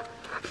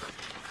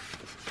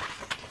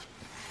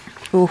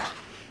 Oh,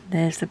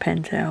 there's the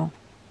Pentel.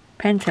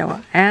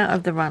 Pentel out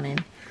of the running.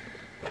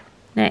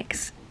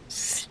 Next,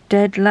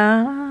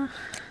 Staedtler.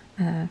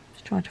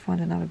 Just trying to find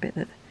another bit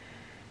that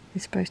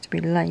is supposed to be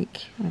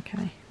Lake.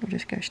 Okay, we'll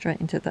just go straight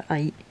into the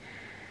 8.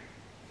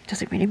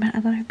 Doesn't really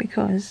matter though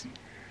because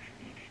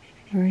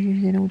we're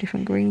using all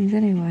different greens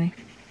anyway.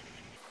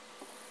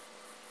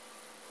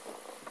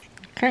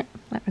 Okay,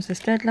 that was the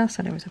Staedtler,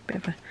 so there was a bit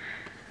of a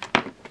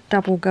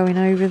double going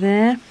over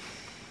there.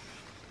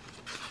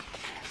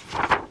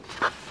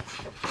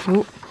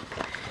 Oh,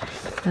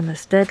 and the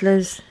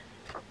Staedtlers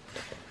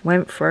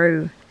went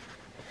through.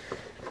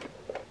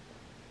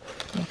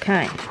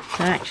 Okay,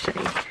 so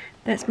actually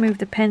let's move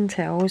the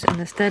Pentels and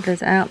the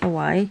Staedtlers out the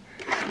way.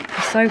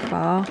 So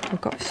far we've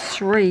got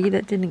 3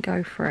 that didn't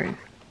go through.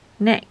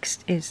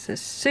 Next is the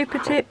Super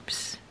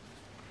Tips.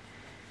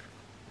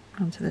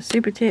 Onto the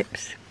Super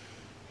Tips.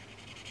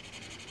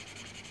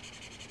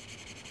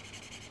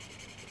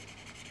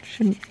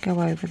 Shouldn't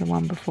go over the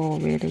one before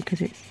really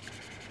because it's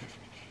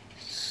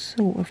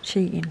sort of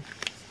cheating.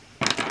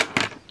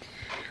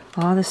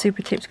 Are the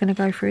Super Tips going to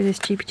go through this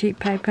cheap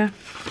paper?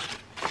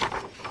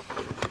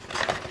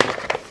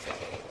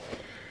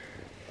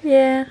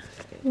 Yeah,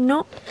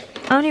 not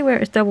only where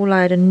it's double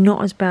layered and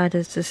not as bad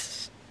as the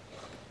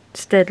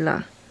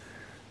Staedtler,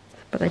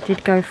 but they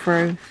did go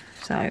through.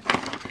 So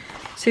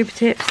Super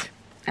Tips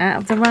out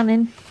of the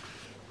running.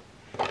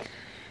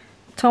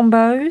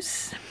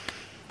 Tombows.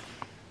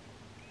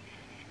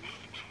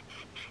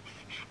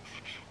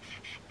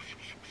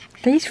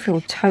 These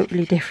feel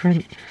totally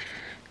different.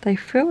 They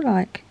feel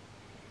like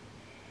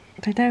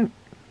they don't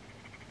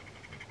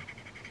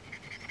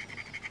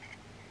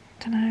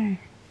know.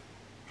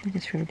 They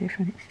just feel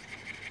different.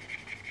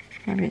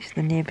 Maybe it's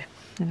the nib.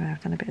 Anyway,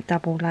 I've done a bit of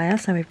double layer,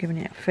 so we've given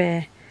it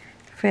a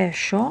fair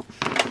shot.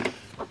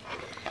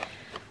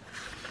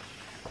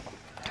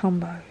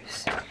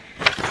 Tombos.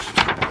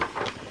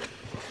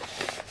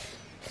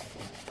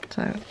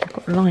 So I've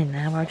got a line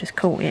now where I just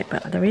caught it,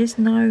 but there is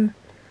no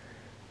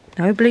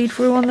bleed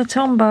through on the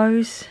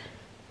Tombos.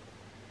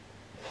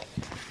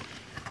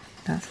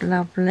 That's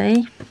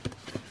lovely.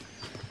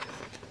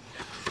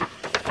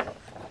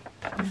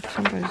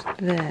 Tombos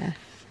there.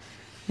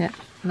 Yeah,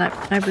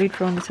 no bleed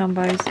through on the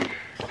Tombos.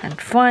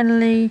 And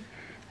finally,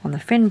 on the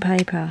thin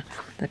paper,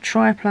 the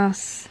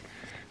Tri-Plus.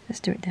 Let's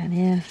do it down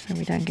here so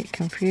we don't get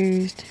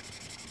confused.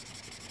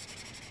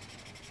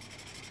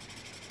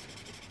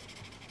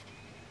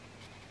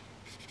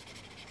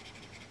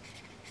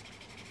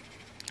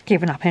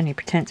 Given up any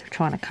pretense of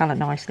trying to colour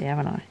nicely,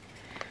 haven't I?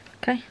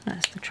 Okay,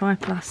 that's the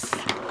Tri-Plus.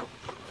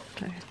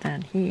 Goes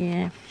down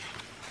here.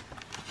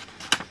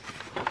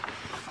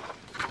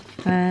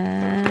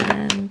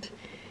 And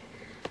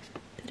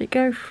it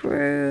go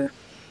through?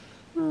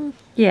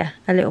 Yeah,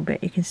 a little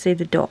bit. You can see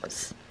the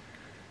dots.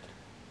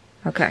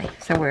 Okay,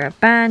 so we're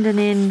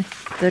abandoning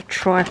the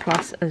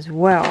Tri-Plus as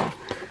well.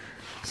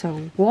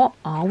 So what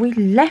are we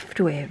left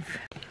with?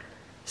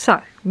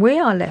 So we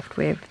are left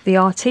with the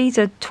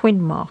Arteza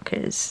twin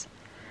markers,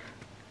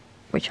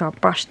 which are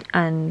brushed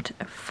and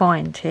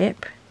fine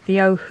tip. The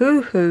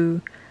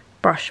Ohuhu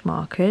brush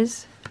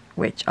markers,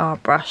 which are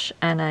brush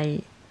and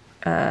a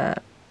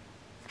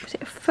was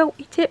it a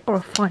felty tip or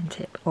a fine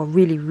tip, or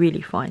really,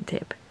 really fine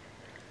tip?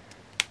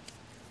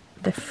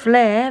 The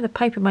Flare, the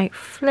Papermate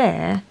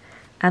Flare,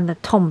 and the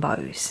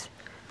Tombos.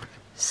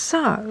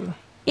 So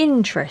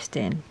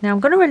interesting. Now I'm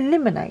going to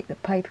eliminate the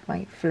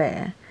Papermate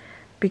Flare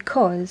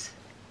because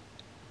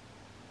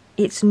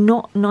it's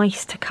not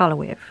nice to colour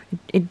with.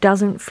 It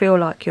doesn't feel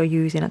like you're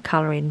using a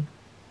colouring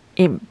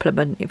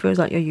implement. It feels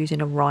like you're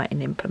using a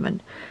writing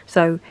implement.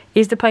 So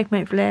is the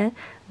Papermate Flare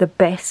the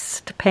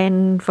best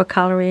pen for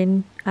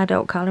colouring,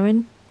 adult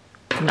colouring?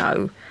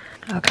 No.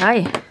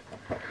 Okay,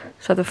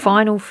 so the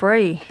final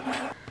three: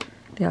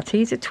 the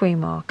Arteza Tween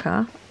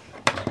marker,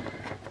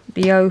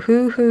 the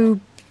Ohuhu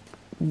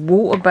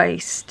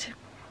water-based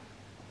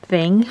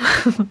thing,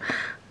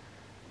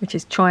 which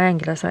is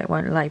triangular so it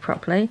won't lay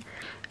properly,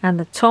 and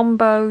the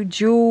Tombow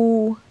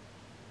dual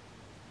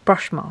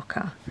brush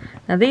marker.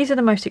 Now these are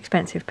the most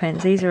expensive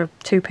pens. These are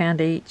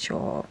 £2 each,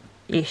 or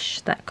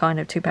ish, that kind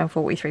of £2.40,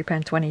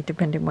 £3.20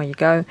 depending where you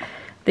go.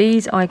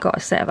 These I got a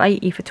set of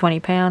 80 for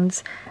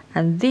 £20,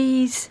 and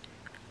these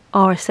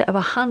are a set of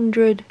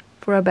 100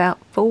 for about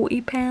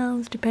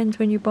 £40, depends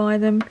when you buy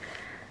them.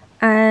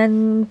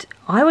 And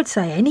I would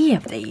say any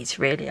of these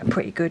really are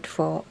pretty good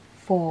for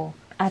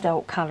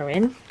adult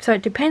colouring. So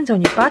it depends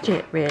on your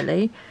budget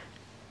really.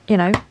 You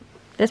know,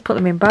 let's put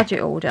them in budget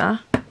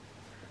order.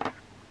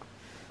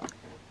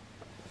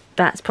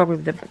 That's probably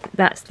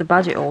the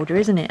budget order,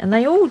 isn't it? And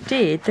they've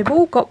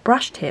all got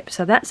brush tips,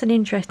 so that's an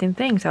interesting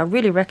thing. So I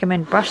really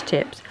recommend brush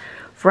tips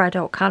for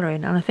adult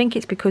colouring. And I think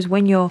it's because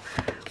when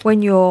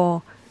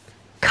you're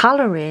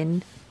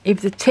colouring,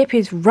 if the tip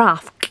is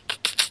rough,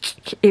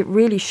 it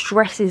really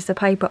stresses the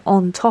paper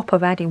on top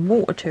of adding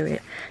water to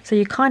it. So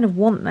you kind of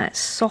want that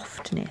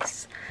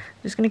softness.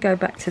 I'm just going to go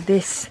back to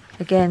this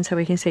again so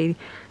we can see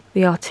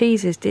the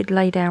Artezas did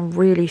lay down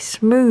really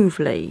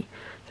smoothly.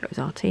 So it was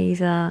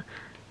Arteza,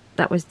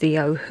 that was the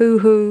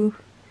Ohuhu,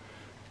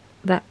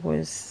 that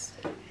was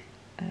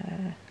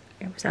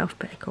it was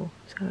alphabetical,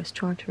 so I was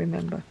trying to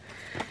remember.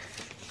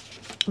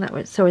 That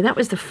was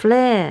the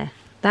Flare,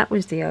 that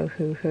was the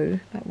Ohuhu,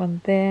 that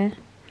one there.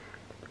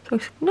 So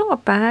it's not a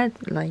bad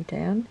lay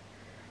down.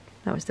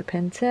 That was the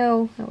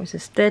Pentel, that was the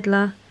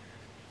Stedler,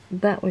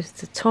 that was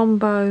the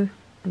Tombow,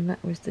 and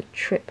that was the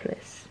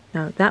Tripliss.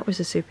 No, that was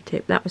the Super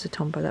Tip, that was the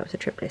Tombow, that was the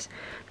Tripliss.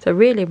 So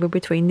really we're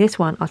between this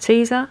one,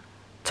 Arteza,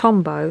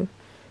 Tombow,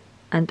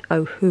 and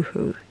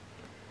Ohuhu.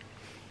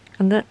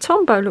 And that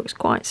Tombow looks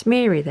quite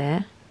smeary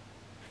there.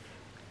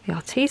 The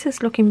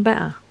Arteza's looking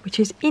better, which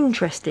is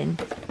interesting.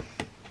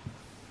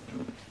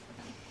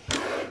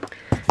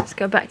 Let's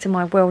go back to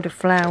my World of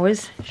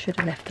Flowers. Should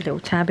have left a little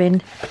tab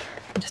in.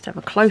 Just have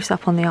a close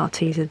up on the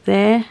Arteza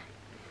there.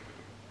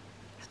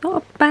 It's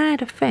not a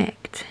bad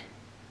effect.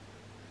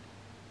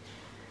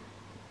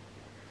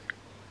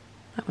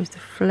 That was the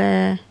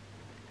Flare,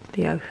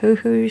 the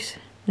Ohuhus.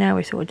 Now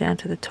we're sort of down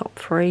to the top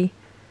three.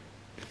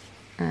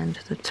 And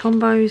the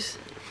Tombows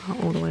are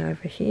all the way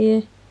over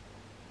here.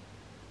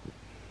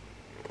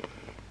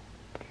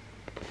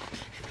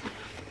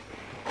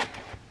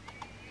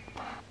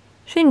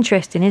 It's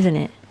interesting, isn't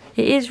it?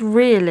 It is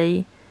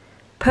really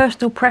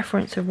personal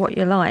preference of what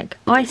you like.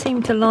 I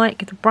seem to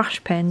like the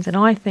brush pens, and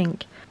I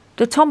think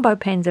the Tombow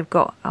pens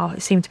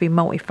seem to be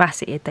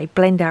multifaceted. They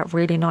blend out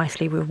really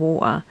nicely with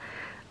water,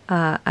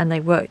 and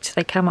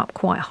they come up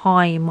quite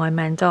high in my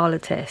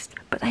mandala test,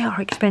 but they are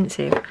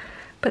expensive.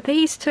 But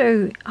these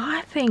two,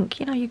 I think,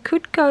 you know, you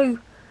could go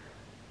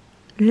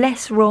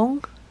less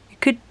wrong. You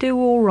could do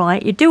all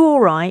right. You do all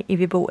right if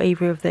you bought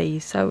either of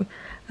these. So,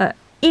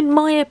 in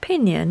my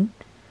opinion,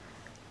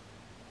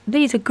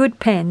 these are good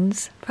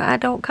pens for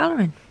adult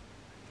colouring.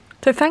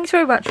 So thanks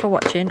very much for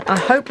watching. I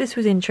hope this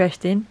was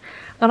interesting.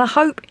 And I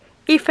hope,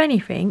 if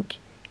anything,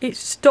 it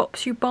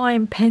stops you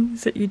buying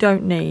pens that you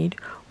don't need,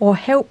 or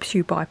helps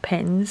you buy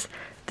pens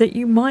that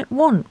you might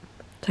want.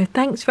 So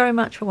thanks very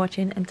much for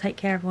watching, and take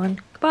care everyone.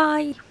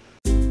 Bye.